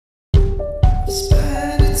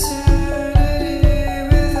Spend eternity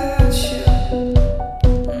without you.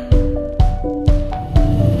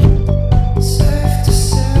 Safe to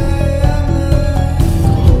say I'm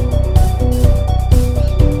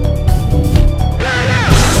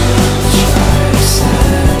try to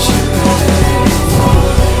set you ready for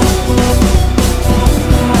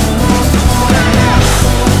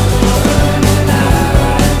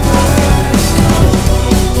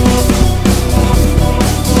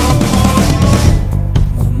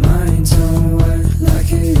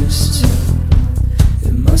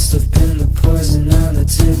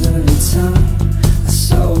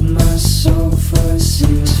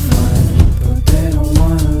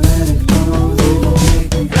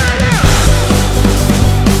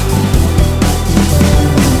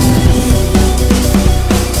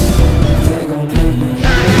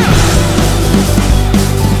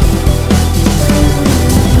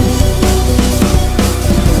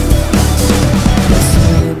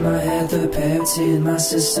in my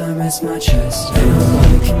system, it's my chest. Ain't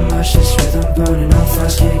nobody can match this rhythm. Burning up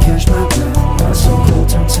fast, can't catch my breath. Not so cold,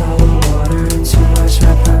 don't tell the water. And too much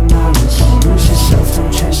rap at my wrist. Lose yourself,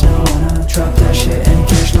 don't chase no one. Drop that shit and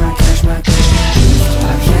catch my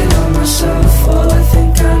I can't help myself, all I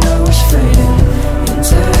think I know is fading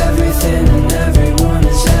into everything and everyone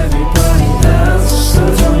is everybody else. So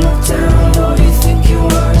don't look down, all you think you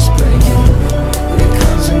are is breaking. It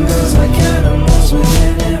comes and goes like animals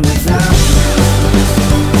within and without.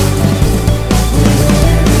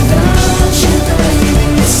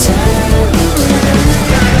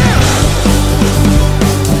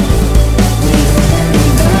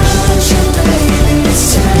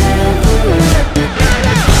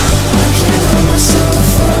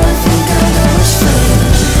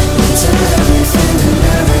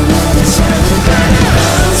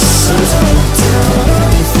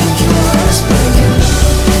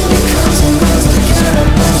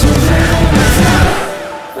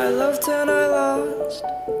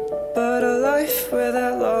 But a life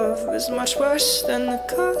without love is much worse than the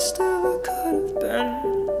cost of what could have been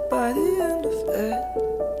by the end of it.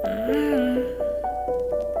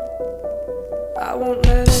 I won't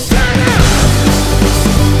let it